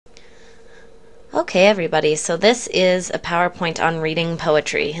Okay, everybody, so this is a PowerPoint on reading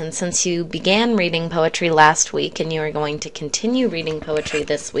poetry, and since you began reading poetry last week and you are going to continue reading poetry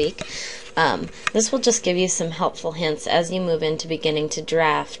this week, this will just give you some helpful hints as you move into beginning to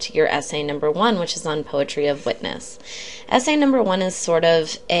draft your essay number 1, which is on poetry of witness. Essay number 1 is sort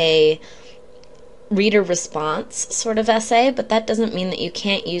of a reader response sort of essay, but that doesn't mean that you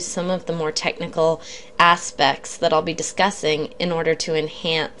can't use some of the more technical aspects that I'll be discussing in order to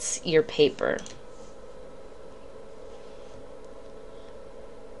enhance your paper.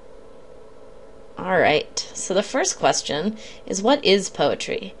 Alright, so the first question is, what is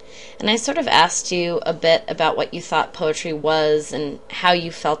poetry? And I sort of asked you a bit about what you thought poetry was and how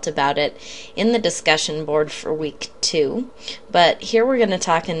you felt about it in the discussion board for week 2. But here we're going to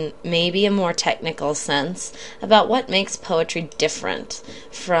talk in maybe a more technical sense about what makes poetry different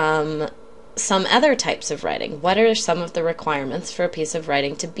from some other types of writing. What are some of the requirements for a piece of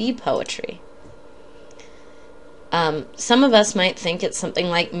writing to be poetry? Some of us might think it's something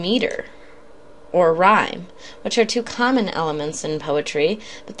like meter or rhyme, which are two common elements in poetry,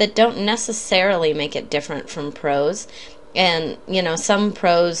 but that don't necessarily make it different from prose. And, you know, some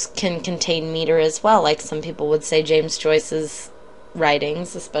prose can contain meter as well, like some people would say James Joyce's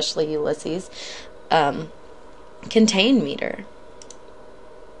writings, especially Ulysses, contain meter.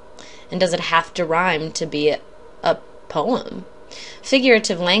 And does it have to rhyme to be a poem?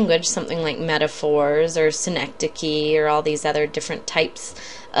 Figurative language, something like metaphors or synecdoche or all these other different types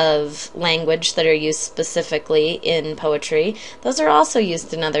of language that are used specifically in poetry, those are also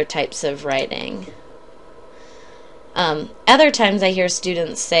used in other types of writing. Other times I hear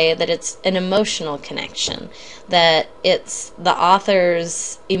students say that it's an emotional connection, that it's the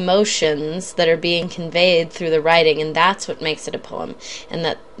author's emotions that are being conveyed through the writing, and that's what makes it a poem, and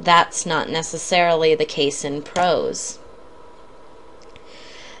that that's not necessarily the case in prose.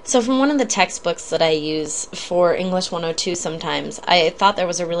 So from one of the textbooks that I use for English 102 sometimes, I thought there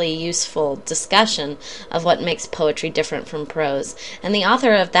was a really useful discussion of what makes poetry different from prose. And the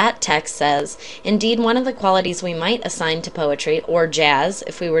author of that text says, "Indeed, one of the qualities we might assign to poetry, or jazz,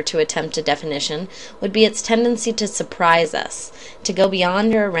 if we were to attempt a definition, would be its tendency to surprise us, to go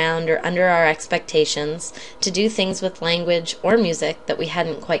beyond or around or under our expectations, to do things with language or music that we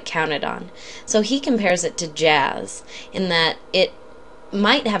hadn't quite counted on." So he compares it to jazz, in that it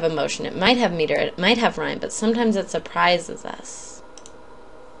might have emotion, it might have meter, it might have rhyme, but sometimes it surprises us.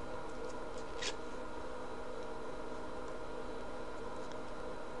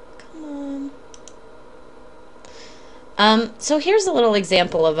 Come on. So here's a little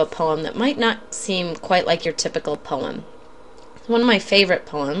example of a poem that might not seem quite like your typical poem. It's one of my favorite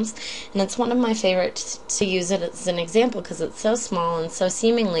poems, and it's one of my favorites to use it as an example because it's so small and so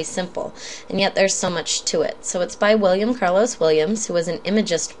seemingly simple, and yet there's so much to it. So it's by William Carlos Williams, who was an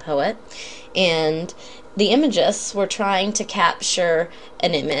Imagist poet, and the Imagists were trying to capture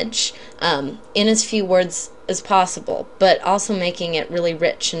an image in as few words as possible, but also making it really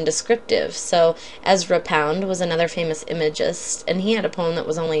rich and descriptive. So Ezra Pound was another famous Imagist, and he had a poem that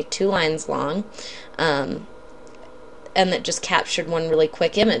was only 2 lines long, and that just captured one really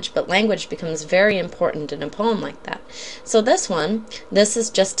quick image, but language becomes very important in a poem like that. So this is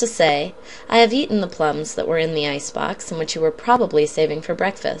just to say, "I have eaten the plums that were in the icebox and which you were probably saving for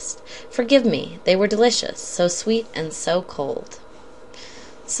breakfast. Forgive me, they were delicious, so sweet and so cold."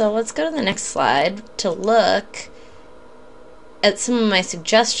 So let's go to the next slide to look at some of my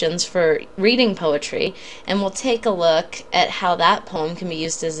suggestions for reading poetry, and we'll take a look at how that poem can be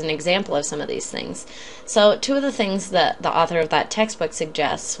used as an example of some of these things. So 2 of the things that the author of that textbook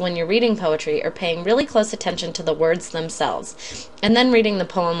suggests when you're reading poetry are paying really close attention to the words themselves, and then reading the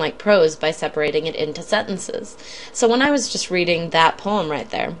poem like prose by separating it into sentences. So when I was just reading that poem right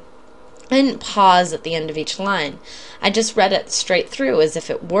there, I didn't pause at the end of each line. I just read it straight through as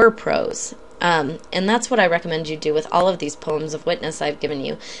if it were prose. And that's what I recommend you do with all of these poems of witness I've given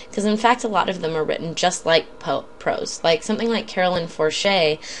you, because in fact a lot of them are written just like prose. Like something like Caroline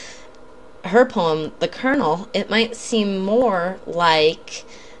Forche, her poem, The Colonel, it might seem more like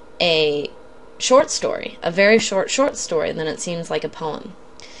a short story, a very short story, than it seems like a poem.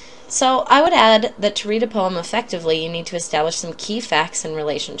 So I would add that to read a poem effectively, you need to establish some key facts and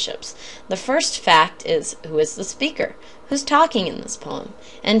relationships. The first fact is, who is the speaker? Who's talking in this poem?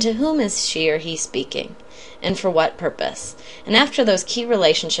 And to whom is she or he speaking? And for what purpose? And after those key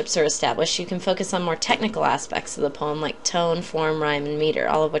relationships are established, you can focus on more technical aspects of the poem like tone, form, rhyme, and meter,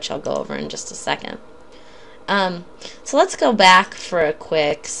 all of which I'll go over in just a second. So let's go back for a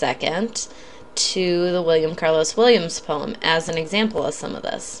quick second to the William Carlos Williams poem as an example of some of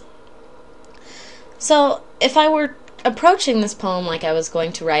this. So if I were approaching this poem like I was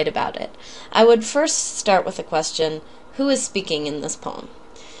going to write about it, I would first start with the question, who is speaking in this poem?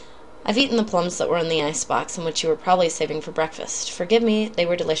 I've eaten the plums that were in the icebox and which you were probably saving for breakfast. Forgive me, they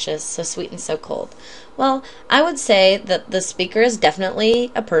were delicious, so sweet and so cold. Well, I would say that the speaker is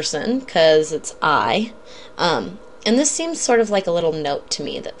definitely a person, because it's I. And this seems sort of like a little note to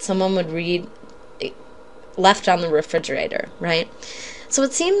me that someone would read left on the refrigerator, right? So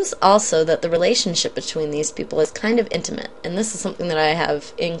it seems also that the relationship between these people is kind of intimate, and this is something that I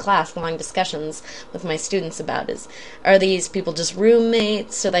have in class long discussions with my students about is, are these people just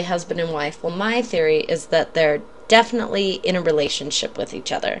roommates, are they husband and wife? Well, my theory is that they're definitely in a relationship with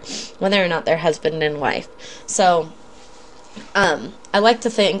each other, whether or not they're husband and wife. So I like to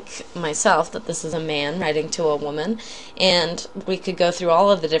think myself that this is a man writing to a woman, and we could go through all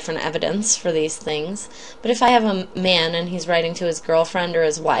of the different evidence for these things. But if I have a man and he's writing to his girlfriend or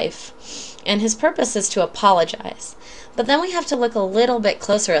his wife, and his purpose is to apologize, but then we have to look a little bit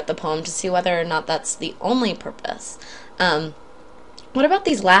closer at the poem to see whether or not that's the only purpose. What about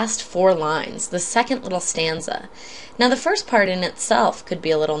these last 4 lines, the second little stanza? Now, the first part in itself could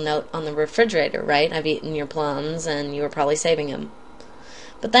be a little note on the refrigerator, right? I've eaten your plums, and you were probably saving them.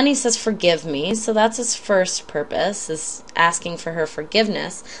 But then he says, forgive me, so that's his first purpose, is asking for her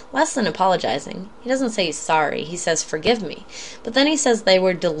forgiveness, less than apologizing. He doesn't say he's sorry, he says, forgive me. But then he says they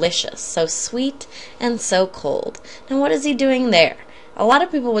were delicious, so sweet and so cold. Now, what is he doing there? A lot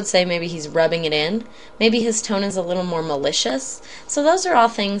of people would say maybe he's rubbing it in. Maybe his tone is a little more malicious. So those are all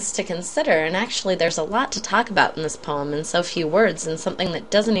things to consider, and actually there's a lot to talk about in this poem in so few words, and something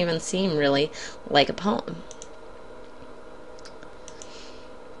that doesn't even seem really like a poem.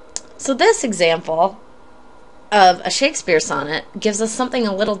 So this example of a Shakespeare sonnet gives us something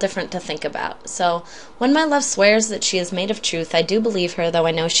a little different to think about. So, when my love swears that she is made of truth, I do believe her, though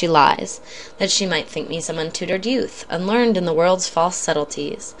I know she lies, that she might think me some untutored youth, unlearned in the world's false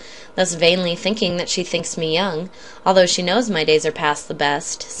subtleties, thus vainly thinking that she thinks me young, although she knows my days are past the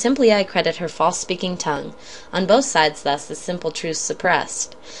best, simply I credit her false-speaking tongue, on both sides thus is simple truth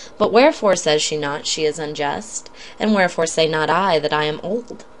suppressed. But wherefore says she not she is unjust, and wherefore say not I that I am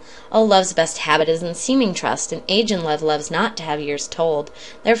old? Oh, love's best habit is in seeming trust, and age in love loves not to have years told.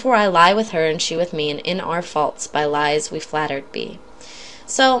 Therefore I lie with her, and she with me, and in our faults by lies we flattered be.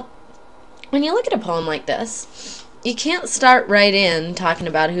 So, when you look at a poem like this, you can't start right in talking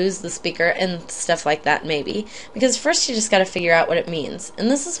about who's the speaker and stuff like that, maybe, because first you just got to figure out what it means. And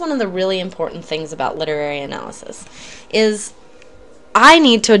this is one of the really important things about literary analysis, is I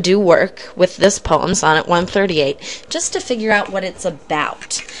need to do work with this poem, Sonnet 138, just to figure out what it's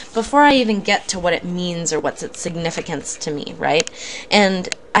about before I even get to what it means or what's its significance to me, right? And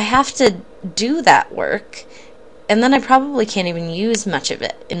I have to do that work, and then I probably can't even use much of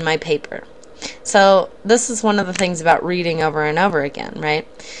it in my paper. So this is one of the things about reading over and over again, right?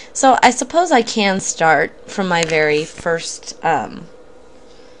 So I suppose I can start from my very first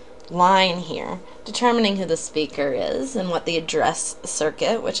line here, determining who the speaker is and what the address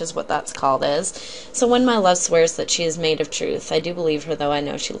circuit, which is what that's called, is. So when my love swears that she is made of truth, I do believe her, though I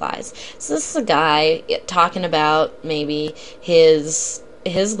know she lies. So this is a guy talking about maybe his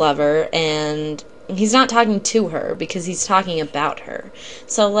lover, and he's not talking to her because he's talking about her.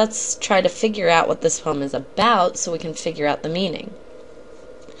 So let's try to figure out what this poem is about so we can figure out the meaning.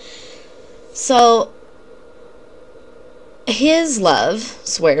 So his love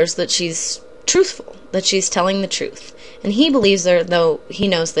swears that she's truthful, that she's telling the truth, and he believes her, though he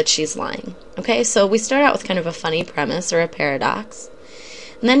knows that she's lying. Okay, so we start out with kind of a funny premise or a paradox,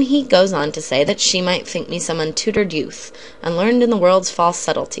 and then he goes on to say that she might think me some untutored youth, unlearned in the world's false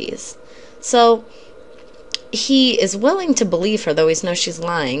subtleties. So he is willing to believe her, though he knows she's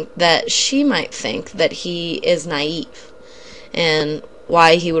lying, that she might think that he is naive. And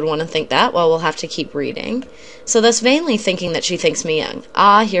why he would want to think that? Well, we'll have to keep reading. So thus vainly thinking that she thinks me young.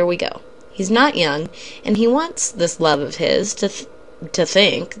 Ah, here we go. He's not young, and he wants this love of his to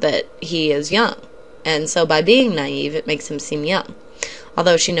think that he is young. And so by being naive, it makes him seem young.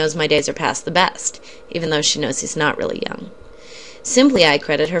 Although she knows my days are past the best, even though she knows he's not really young. Simply I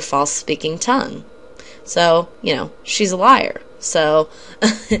credit her false-speaking tongue. So, she's a liar. So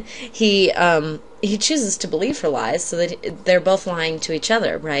he chooses to believe her lies so that they're both lying to each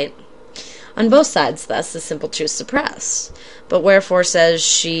other, right? On both sides, thus, the simple truth suppressed. But wherefore says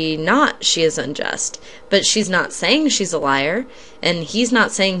she not she is unjust? But she's not saying she's a liar, and he's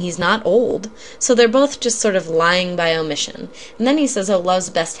not saying he's not old. So they're both just sort of lying by omission. And then he says, oh, love's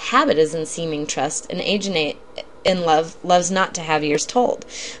best habit is in seeming trust, and age in love loves not to have years told.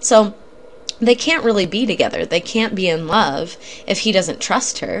 So they can't really be together. They can't be in love if he doesn't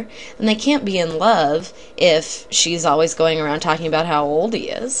trust her, and they can't be in love if she's always going around talking about how old he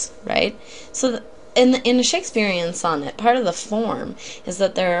is, right? So in a Shakespearean sonnet, part of the form is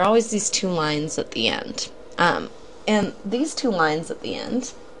that there are always these two lines at the end. And these two lines at the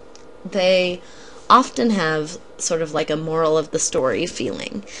end, they often have sort of like a moral of the story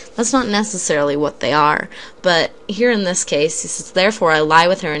feeling. That's not necessarily what they are, but here in this case, he says, therefore I lie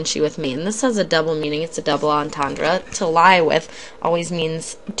with her and she with me. And this has a double meaning. It's a double entendre. To lie with always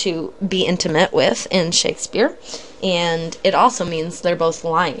means to be intimate with in Shakespeare, and it also means they're both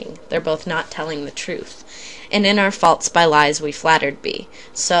lying. They're both not telling the truth. And in our faults by lies we flattered be.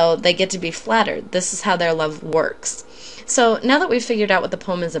 So they get to be flattered. This is how their love works. So now that we've figured out what the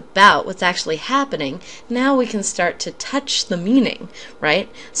poem is about, what's actually happening, now we can start to touch the meaning, right?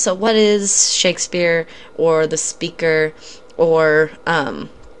 So what is Shakespeare or the speaker or,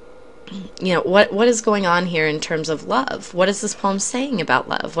 what is going on here in terms of love? What is this poem saying about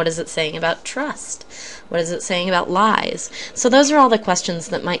love? What is it saying about trust? What is it saying about lies? So those are all the questions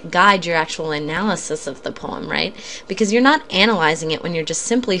that might guide your actual analysis of the poem, right? Because you're not analyzing it when you're just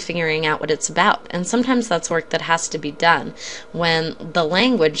simply figuring out what it's about. And sometimes that's work that has to be done when the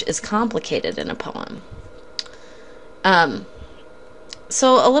language is complicated in a poem.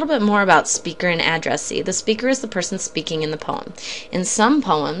 So a little bit more about speaker and addressee. The speaker is the person speaking in the poem. In some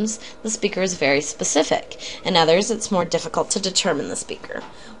poems, the speaker is very specific. In others, it's more difficult to determine the speaker.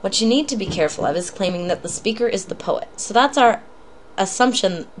 What you need to be careful of is claiming that the speaker is the poet. So that's our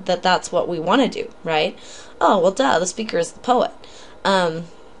assumption that that's what we want to do, right? Oh, well, duh, the speaker is the poet.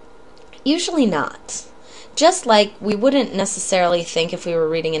 Usually not. Just like we wouldn't necessarily think if we were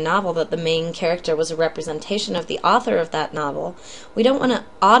reading a novel that the main character was a representation of the author of that novel, we don't want to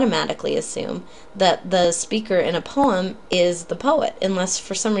automatically assume that the speaker in a poem is the poet, unless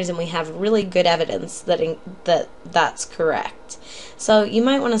for some reason we have really good evidence that that's correct. So you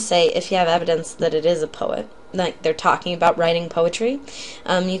might want to say, if you have evidence that it is a poet, like they're talking about writing poetry,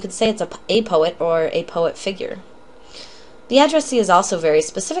 you could say it's a poet or a poet figure. The addressee is also very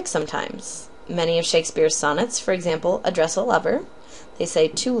specific sometimes. Many of Shakespeare's sonnets, for example, address a lover. They say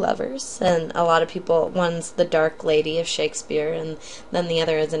two lovers, and a lot of people, one's the dark lady of Shakespeare, and then the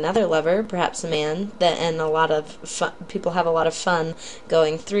other is another lover, perhaps a man, and a lot of people have a lot of fun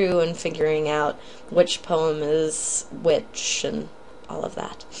going through and figuring out which poem is which, and all of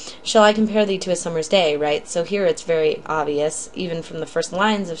that. Shall I compare thee to a summer's day, right? So here it's very obvious, even from the first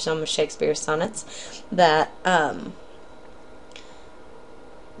lines of some of Shakespeare's sonnets, that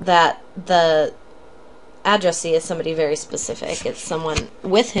the addressee is somebody very specific. It's someone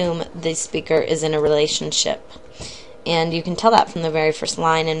with whom the speaker is in a relationship. And you can tell that from the very first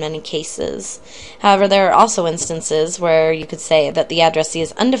line in many cases. However, there are also instances where you could say that the addressee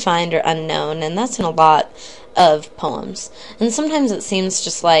is undefined or unknown, and that's in a lot of poems. And sometimes it seems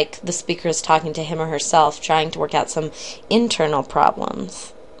just like the speaker is talking to him or herself, trying to work out some internal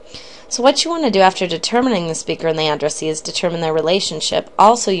problems. So what you want to do after determining the speaker and the addressee is determine their relationship.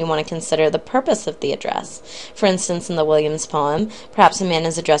 Also, you want to consider the purpose of the address. For instance, in the Williams poem, perhaps a man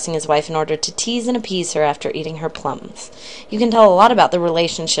is addressing his wife in order to tease and appease her after eating her plums. You can tell a lot about the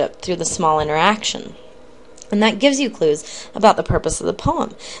relationship through the small interaction. And that gives you clues about the purpose of the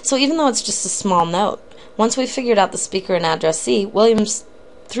poem. So even though it's just a small note, once we've figured out the speaker and addressee, Williams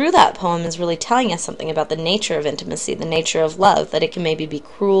through that poem is really telling us something about the nature of intimacy, the nature of love, that it can maybe be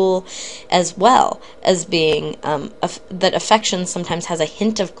cruel as well as being, that affection sometimes has a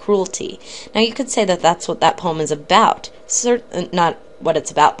hint of cruelty. Now you could say that that's what that poem is about, not what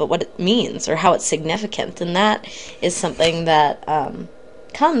it's about, but what it means or how it's significant, and that is something that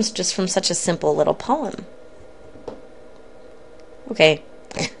comes just from such a simple little poem. Okay.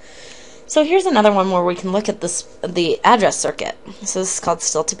 So here's another one where we can look at the address circuit. So this is called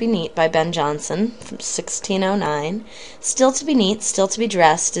Still to be Neat by Ben Jonson from 1609. Still to be neat, still to be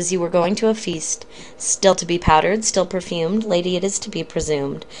dressed, as you were going to a feast. Still to be powdered, still perfumed, lady it is to be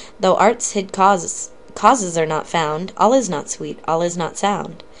presumed. Though art's hid causes are not found, all is not sweet, all is not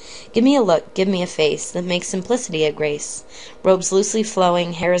sound. Give me a look, give me a face, that makes simplicity a grace. Robes loosely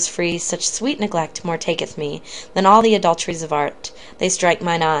flowing, hair is free, such sweet neglect more taketh me than all the adulteries of art. They strike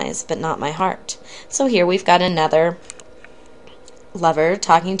mine eyes, but not my heart. So here we've got another lover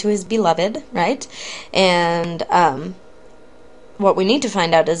talking to his beloved, right? And what we need to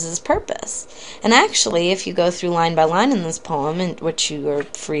find out is his purpose. And actually, if you go through line by line in this poem, which you are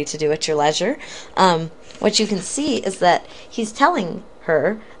free to do at your leisure, what you can see is that he's telling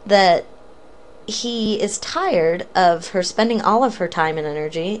her that he is tired of her spending all of her time and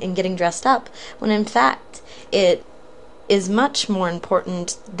energy in getting dressed up, when in fact it is much more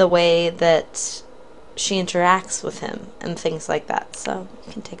important the way that she interacts with him and things like that. So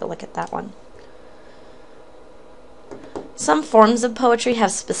you can take a look at that one. Some forms of poetry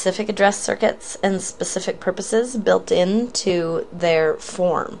have specific address circuits and specific purposes built into their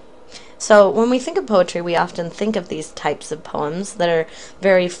form. So when we think of poetry, we often think of these types of poems that are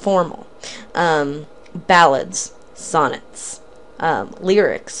very formal. Ballads, sonnets,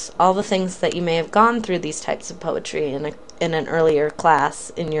 lyrics, all the things that you may have gone through these types of poetry in an earlier class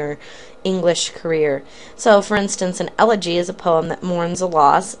in your English career. So, for instance, an elegy is a poem that mourns a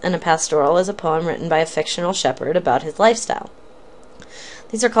loss, and a pastoral is a poem written by a fictional shepherd about his lifestyle.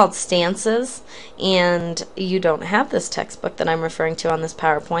 These are called stanzas, and you don't have this textbook that I'm referring to on this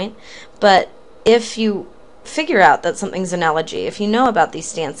PowerPoint, but if you figure out that something's an elegy, if you know about these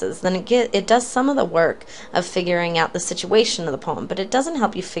stanzas, then it does some of the work of figuring out the situation of the poem, but it doesn't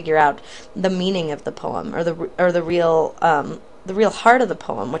help you figure out the meaning of the poem or the real heart of the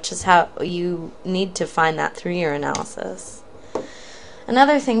poem, which is how you need to find that through your analysis.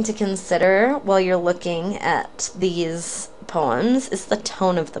 Another thing to consider while you're looking at these poems is the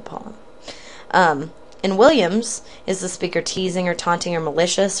tone of the poem. In Williams, is the speaker teasing or taunting or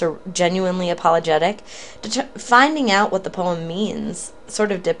malicious or genuinely apologetic? Finding out what the poem means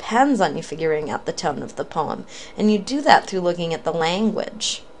sort of depends on you figuring out the tone of the poem. And you do that through looking at the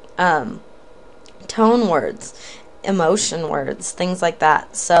language, tone words, emotion words, things like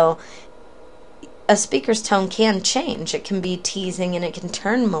that. So a speaker's tone can change. It can be teasing and it can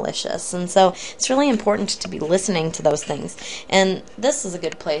turn malicious. And so it's really important to be listening to those things. And this is a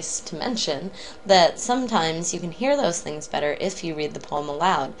good place to mention that sometimes you can hear those things better if you read the poem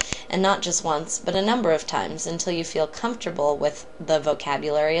aloud. And not just once, but a number of times until you feel comfortable with the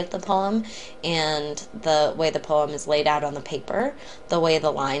vocabulary of the poem and the way the poem is laid out on the paper, the way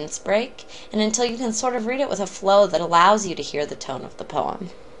the lines break, and until you can sort of read it with a flow that allows you to hear the tone of the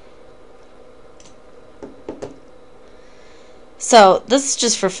poem. So this is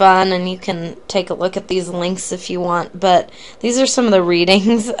just for fun, and you can take a look at these links if you want, but these are some of the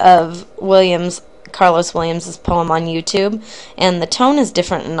readings of Carlos Williams' poem on YouTube, and the tone is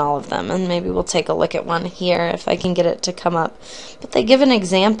different in all of them, and maybe we'll take a look at one here if I can get it to come up. But they give an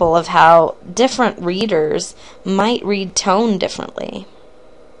example of how different readers might read tone differently.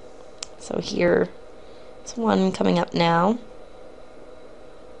 So here's one coming up now.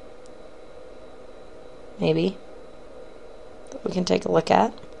 Maybe. That we can take a look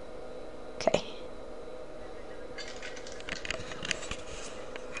at. Okay.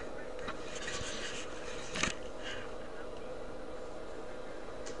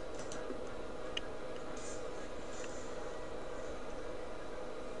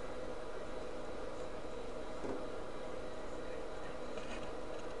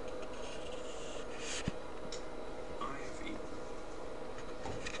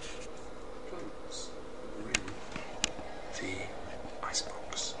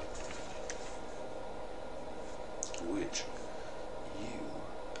 Icebox, which you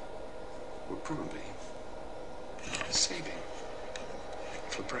were probably saving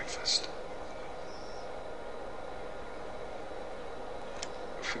for breakfast.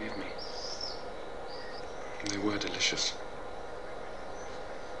 Forgive me. They were delicious.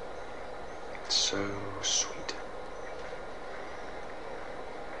 So sweet.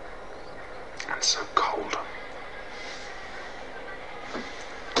 And so cold.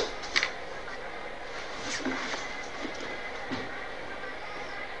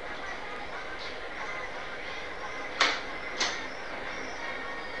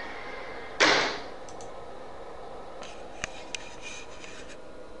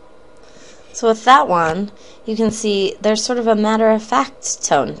 So with that one, you can see there's sort of a matter-of-fact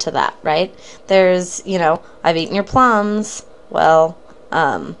tone to that, right? There's, I've eaten your plums. Well,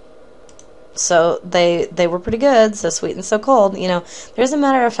 so they were pretty good, so sweet and so cold. There's a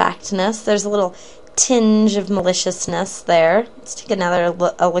matter-of-factness. There's a little tinge of maliciousness there. Let's take a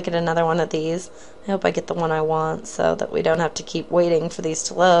look at another one of these. I hope I get the one I want so that we don't have to keep waiting for these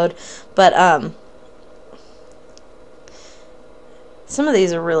to load. But some of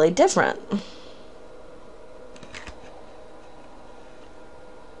these are really different.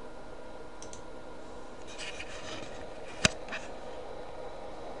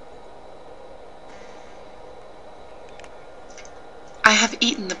 I have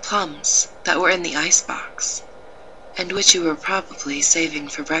eaten the plums that were in the icebox, and which you were probably saving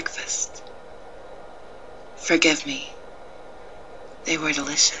for breakfast. Forgive me. They were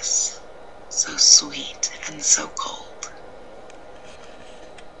delicious, so sweet and so cold.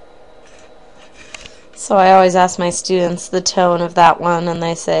 So I always ask my students the tone of that one, and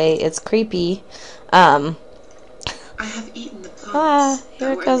they say it's creepy. I have eaten the plums Here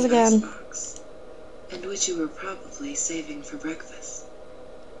that it were goes in the again. icebox, and which you were probably saving for breakfast.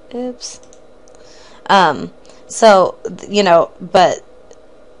 Oops. So, but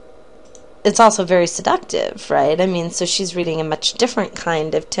it's also very seductive, right? I mean, so she's reading a much different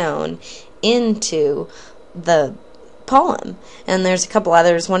kind of tone into the poem. And there's a couple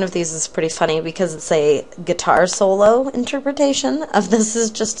others. One of these is pretty funny because it's a guitar solo interpretation of This Is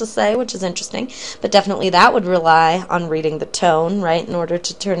Just to Say, which is interesting. But definitely that would rely on reading the tone, right, in order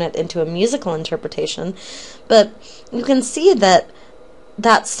to turn it into a musical interpretation. But you can see that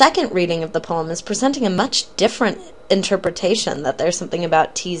that second reading of the poem is presenting a much different interpretation, that there's something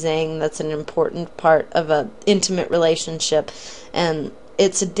about teasing that's an important part of an intimate relationship, and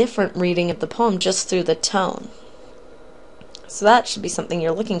it's a different reading of the poem just through the tone. So that should be something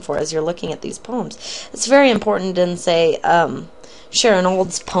you're looking for as you're looking at these poems. It's very important in, say, Sharon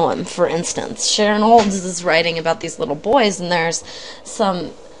Olds' poem, for instance. Sharon Olds is writing about these little boys, and there's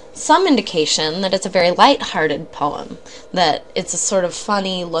some indication that it's a very light-hearted poem, that it's a sort of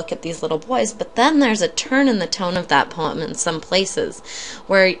funny look at these little boys, but then there's a turn in the tone of that poem in some places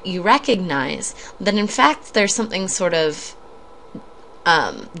where you recognize that in fact there's something sort of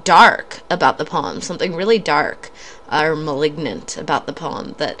dark about the poem, something really dark or malignant about the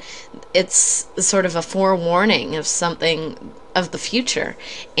poem, that it's sort of a forewarning of something of the future.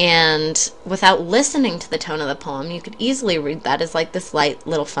 And without listening to the tone of the poem, you could easily read that as like this light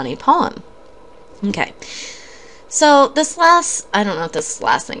little funny poem. Okay. So this last, I don't know if this is the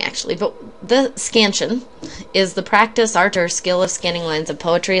last thing actually, but the scansion is the practice, art, or skill of scanning lines of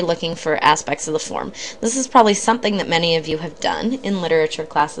poetry looking for aspects of the form. This is probably something that many of you have done in literature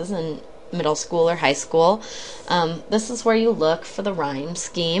classes in middle school or high school. This is where you look for the rhyme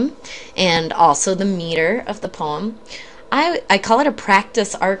scheme and also the meter of the poem. I call it a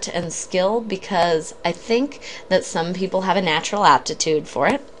practice, art, and skill because I think that some people have a natural aptitude for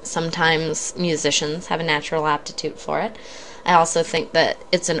it. Sometimes musicians have a natural aptitude for it. I also think that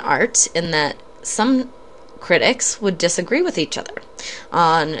it's an art in that some critics would disagree with each other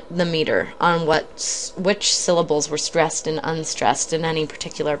on the meter, on which syllables were stressed and unstressed in any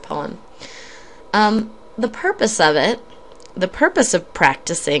particular poem. The purpose of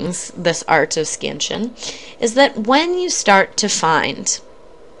practicing this art of scansion is that when you start to find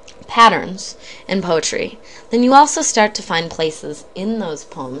patterns in poetry, then you also start to find places in those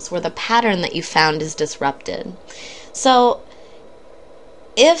poems where the pattern that you found is disrupted. So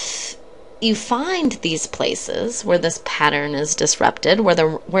if you find these places where this pattern is disrupted,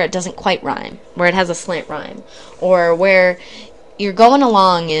 where it doesn't quite rhyme, where it has a slant rhyme, or where you're going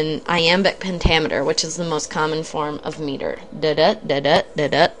along in iambic pentameter, which is the most common form of meter, da-da, da-da,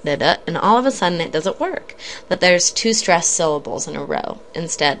 da-da, da-da, and all of a sudden it doesn't work, that there's two stressed syllables in a row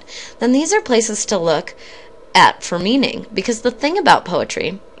instead, then these are places to look at for meaning, because the thing about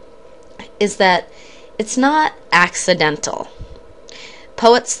poetry is that it's not accidental.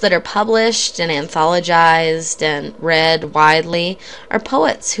 Poets that are published and anthologized and read widely are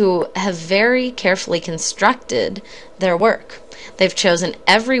poets who have very carefully constructed their work. They've chosen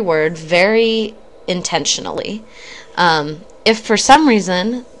every word very intentionally. If for some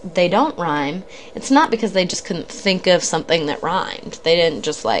reason they don't rhyme, it's not because they just couldn't think of something that rhymed. They didn't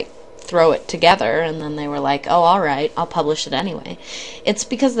just throw it together and then they were like, oh, all right, I'll publish it anyway. It's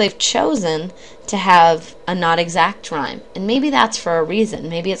because they've chosen to have a not exact rhyme. And maybe that's for a reason.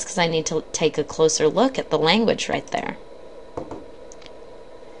 Maybe it's because I need to take a closer look at the language right there.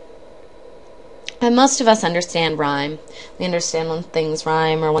 And most of us understand rhyme. We understand when things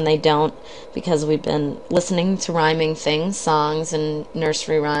rhyme or when they don't because we've been listening to rhyming things, songs and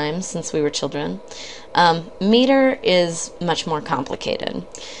nursery rhymes since we were children. Meter is much more complicated.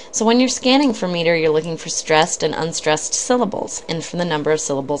 So when you're scanning for meter, you're looking for stressed and unstressed syllables and for the number of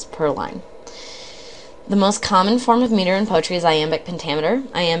syllables per line. The most common form of meter in poetry is iambic pentameter.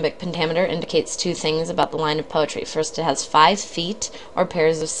 Iambic pentameter indicates two things about the line of poetry. First, it has 5 feet or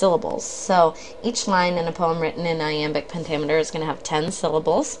pairs of syllables. So each line in a poem written in iambic pentameter is going to have 10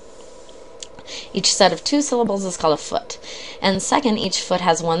 syllables. Each set of 2 syllables is called a foot. And second, each foot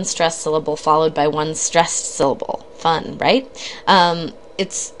has 1 stressed syllable followed by 1 stressed syllable. Fun, right?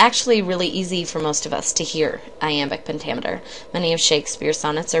 It's actually really easy for most of us to hear iambic pentameter. Many of Shakespeare's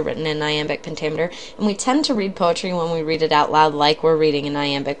sonnets are written in iambic pentameter, and we tend to read poetry when we read it out loud like we're reading in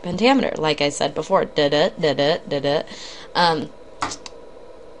iambic pentameter, like I said before, da-da, da-da, da-da.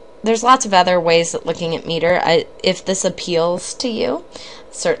 There's lots of other ways of looking at meter. If this appeals to you,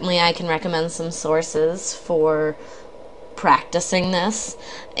 certainly I can recommend some sources for practicing this.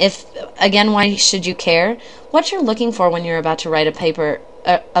 Again, why should you care? What you're looking for when you're about to write a paper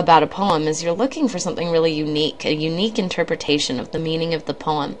about a poem is you're looking for something really unique, a unique interpretation of the meaning of the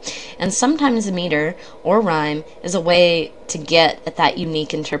poem. And sometimes a meter or rhyme is a way to get at that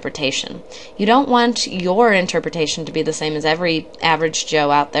unique interpretation. You don't want your interpretation to be the same as every average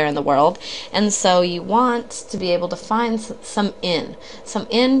Joe out there in the world, and so you want to be able to find some in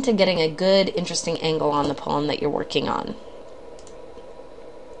to getting a good, interesting angle on the poem that you're working on.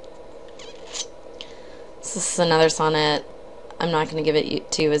 This is another sonnet. I'm not going to give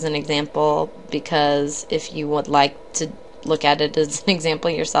it to you as an example, because if you would like to look at it as an example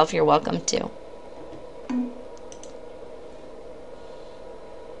yourself, you're welcome to.